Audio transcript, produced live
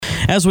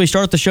As we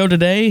start the show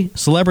today,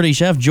 celebrity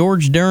chef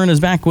George Duran is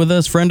back with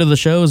us. Friend of the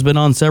show, has been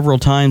on several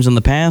times in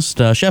the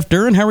past. Chef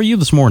Duran, how are you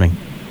this morning?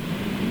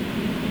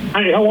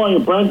 Hey, how are you,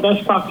 Brent? Nice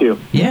to talk to you.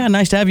 Yeah,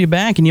 nice to have you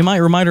back. And you might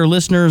remind our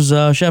listeners,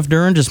 Chef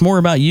Duran, just more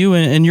about you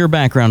and your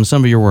background and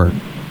some of your work.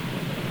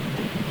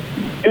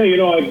 Yeah,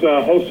 I've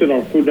hosted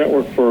on Food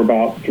Network for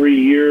about 3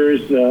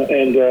 years,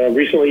 and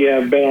recently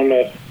I've been on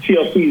the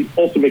TLC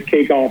Ultimate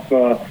Cake Off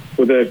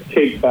with the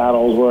cake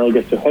battles, where I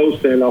get to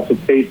host and also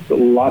taste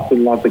lots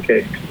and lots of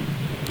cakes.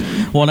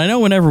 Well, and I know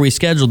whenever we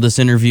scheduled this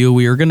interview,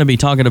 we were going to be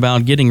talking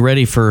about getting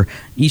ready for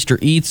Easter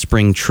eats,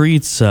 spring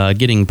treats,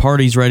 getting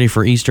parties ready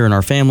for Easter and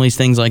our families,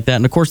 things like that.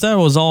 And, of course, that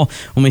was all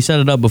when we set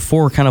it up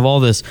before kind of all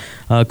this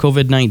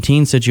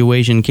COVID-19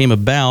 situation came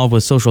about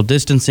with social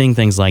distancing,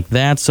 things like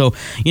that. So,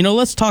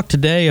 let's talk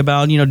today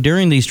about,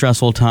 during these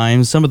stressful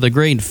times, some of the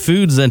great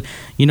foods that,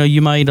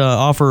 you might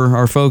offer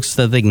our folks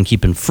that they can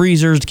keep in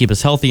freezers to keep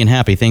us healthy and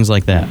happy, things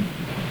like that.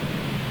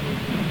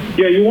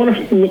 Yeah, you want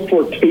to look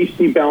for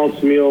tasty,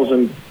 balanced meals,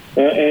 and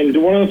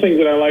one of the things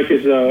that I like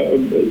is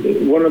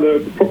one of the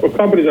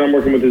companies that I'm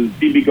working with is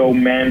BBGO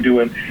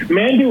Mandu, and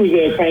Mandu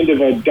is a kind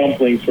of a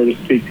dumpling, so to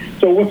speak.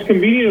 So what's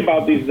convenient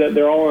about these is that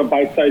they're all in a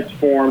bite-sized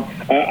form.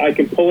 I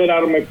can pull it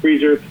out of my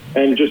freezer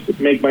and just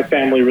make my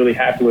family really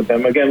happy with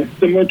them. Again,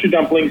 similar to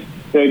dumplings,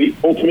 the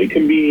ultimate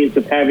convenience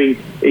of having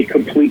a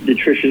complete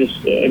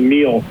nutritious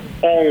meal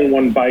all in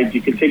one bite.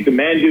 You can take the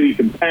mandu, you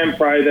can pan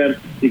fry them,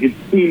 you can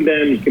steam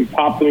them, you can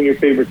pop them in your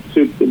favorite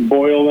soup and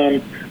boil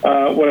them.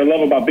 What I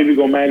love about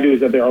BBGO Mandu is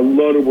that they are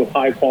loaded with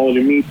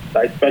high-quality meats,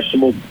 diced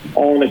vegetables,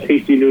 all in a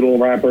tasty noodle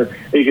wrapper.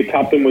 And you can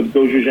top them with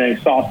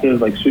gochujang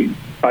sauces like sweet,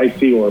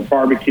 spicy, or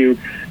barbecue.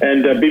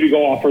 And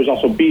BBGO offers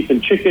also beef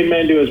and chicken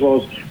mandu, as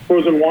well as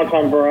frozen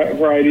wonton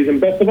varieties.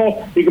 And best of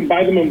all, you can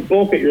buy them in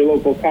bulk at your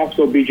local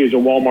Costco, BJ's,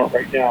 or Walmart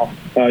right now.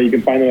 You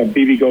can find them at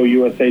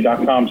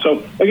bbgousa.com.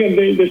 So, again,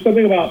 there's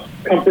something about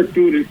comfort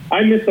food. And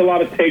I miss a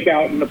lot of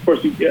takeout, and, of course,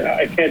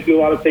 I can't do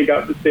a lot of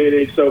takeout this day and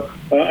age. So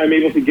I'm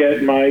able to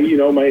get my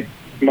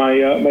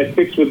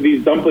fix with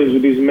these dumplings,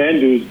 with these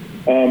mandus,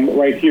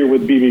 right here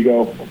with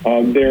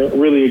BBGO. They're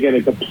really, again,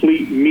 a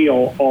complete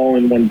meal all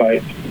in one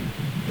bite.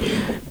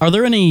 Are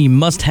there any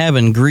must-have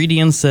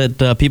ingredients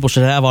that people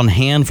should have on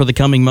hand for the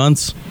coming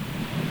months?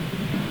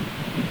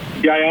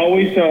 Yeah, I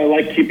always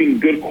like keeping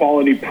good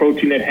quality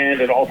protein at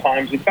hand at all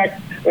times. In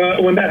fact,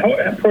 when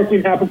that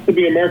protein happens to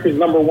be America's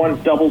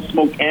 #1 double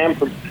smoked ham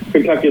from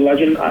Kentucky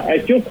Legend, I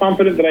feel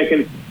confident that I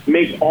can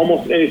make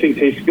almost anything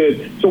taste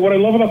good. So what I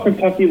love about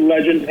Kentucky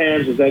Legend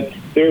hams is that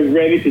they're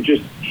ready to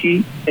just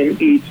heat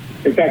and eat.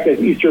 In fact, as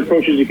Easter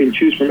approaches, you can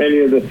choose from any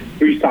of the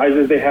 3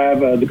 sizes they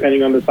have,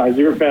 depending on the size of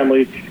your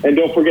family. And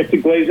don't forget to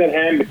glaze that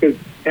ham, because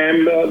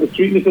the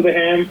sweetness of the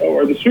ham,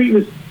 or the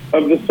sweetness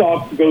of the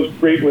sauce, goes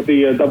great with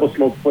the double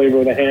smoked flavor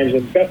of the hams.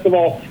 And best of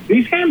all,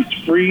 these hams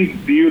freeze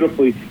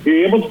beautifully.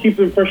 You're able to keep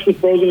them freshly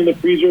frozen in the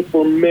freezer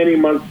for many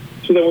months,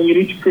 so that when you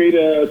need to create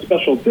a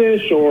special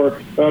dish or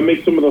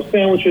make some of those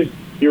sandwiches,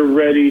 you're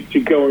ready to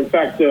go. In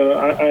fact,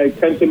 I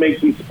tend to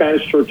make these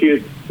Spanish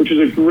tortillas, which is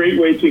a great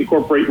way to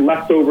incorporate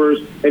leftovers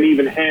and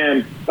even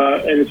ham.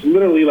 And it's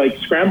literally like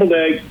scrambled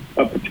eggs,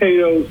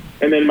 potatoes,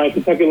 and then my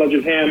Kentucky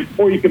Legend ham.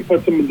 Or you can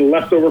put some of the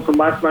leftover from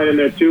last night in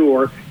there too,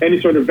 or any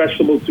sort of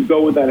vegetables to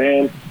go with that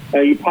ham.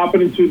 You pop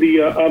it into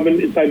the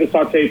oven inside the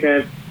saute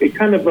pan. It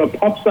kind of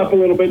puffs up a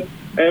little bit.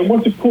 And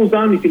once it cools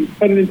down, you can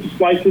cut it into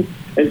slices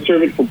and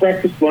serve it for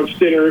breakfast, lunch,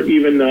 dinner,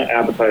 even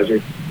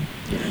appetizers.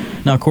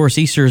 Now, of course,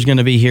 Easter is going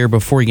to be here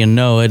before you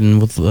know it, and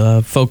with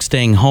folks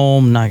staying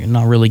home,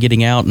 not really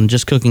getting out, and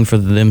just cooking for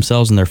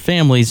themselves and their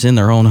families in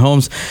their own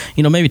homes,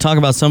 maybe talk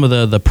about some of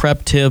the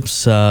prep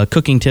tips,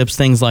 cooking tips,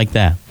 things like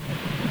that.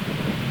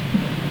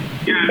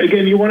 Yeah,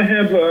 again, you want to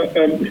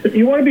have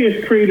you want to be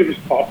as creative as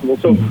possible.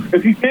 So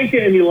if you can't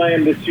get any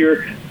lamb this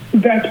year,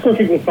 that's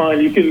perfectly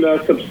fine. You can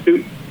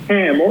substitute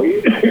ham, or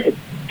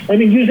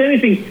use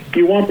anything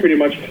you want, pretty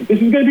much.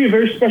 This is going to be a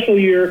very special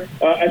year.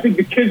 I think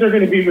the kids are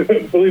going to be,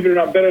 believe it or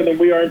not, better than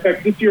we are. In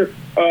fact, this year,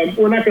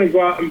 we're not going to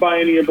go out and buy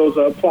any of those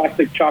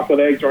plastic chocolate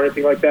eggs or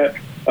anything like that.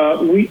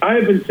 I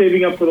have been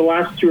saving up for the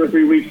last 2 or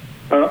 3 weeks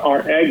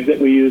our eggs that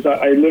we use.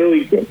 I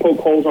literally poke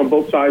holes on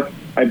both sides.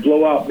 I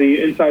blow out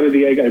the inside of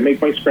the egg. I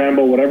make my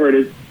scramble, whatever it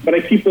is. But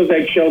I keep those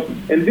eggshells.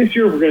 And this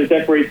year, we're going to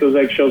decorate those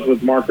eggshells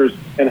with markers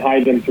and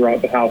hide them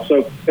throughout the house.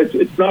 So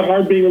it's not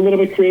hard being a little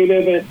bit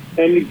creative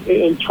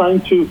and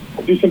trying to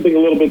do something a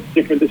little bit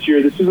different this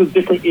year. This is a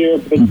different year,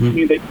 but it doesn't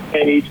mean that you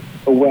can eat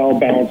a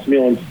well-balanced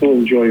meal and still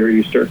enjoy your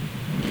Easter.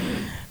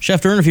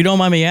 Chef Duran, if you don't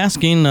mind me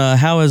asking,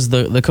 how has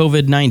the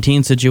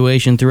COVID-19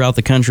 situation throughout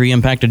the country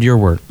impacted your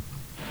work?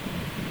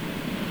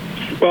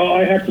 Well,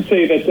 I have to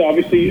say that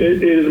obviously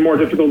it is more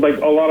difficult,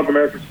 like a lot of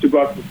Americans, to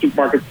go out to the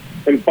supermarkets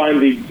and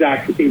find the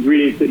exact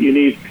ingredients that you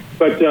need.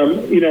 But,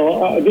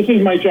 this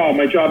is my job.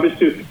 My job is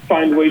to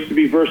find ways to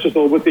be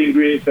versatile with the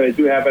ingredients that I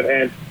do have at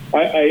hand.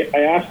 I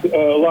ask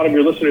a lot of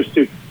your listeners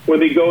to, when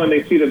they go and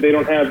they see that they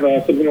don't have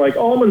something like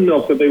almond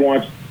milk that they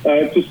want,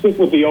 to stick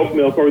with the oat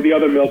milk or the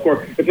other milk,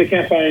 or if they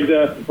can't find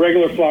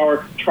regular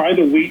flour, try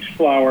the wheat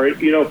flour.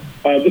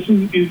 This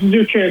is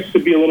your chance to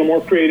be a little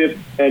more creative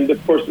and,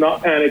 of course,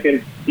 not panic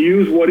and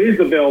use what is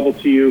available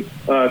to you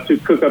to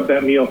cook up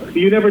that meal.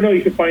 You never know.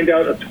 You can find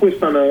out a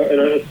twist on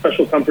a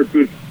special comfort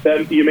food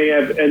that you may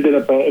have ended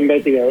up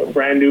inventing a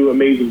brand new,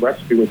 amazing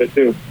recipe with it,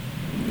 too.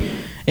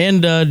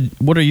 And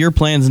what are your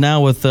plans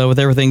now with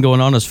everything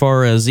going on as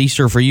far as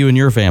Easter for you and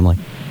your family?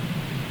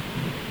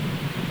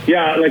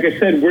 Yeah, like I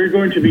said, we're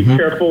going to be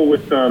careful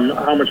with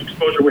how much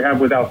exposure we have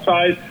with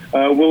outside.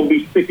 We'll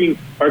be sticking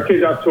our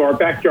kids out to our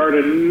backyard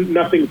and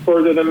nothing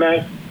further than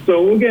that.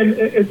 So, again,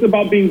 it's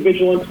about being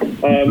vigilant,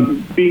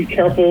 being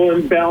careful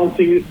and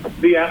balancing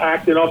the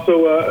act, and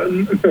also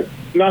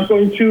not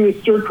going too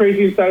stir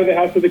crazy inside of the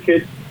house with the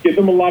kids. Give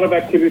them a lot of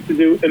activities to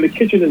do, and the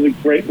kitchen is a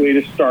great way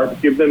to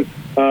start. Give them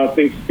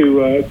things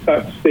to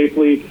cut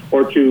safely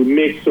or to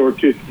mix or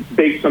to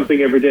bake something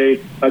every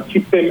day.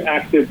 Keep them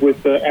active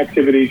with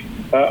activities,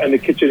 and the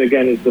kitchen,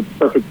 again, is the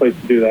perfect place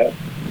to do that.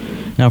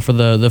 Now, for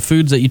the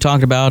foods that you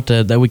talked about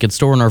that we could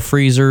store in our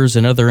freezers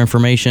and other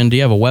information, do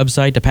you have a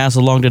website to pass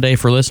along today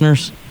for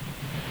listeners?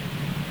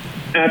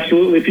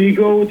 Absolutely. If you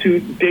go to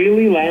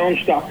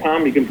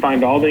dailylounge.com, you can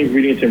find all the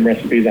ingredients and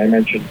recipes I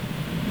mentioned.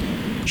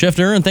 Chef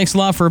Duran, thanks a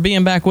lot for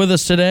being back with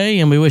us today,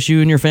 and we wish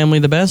you and your family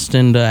the best,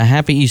 and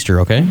happy Easter,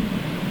 okay?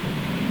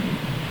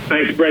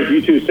 Thanks, Brent.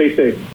 You too. Stay safe.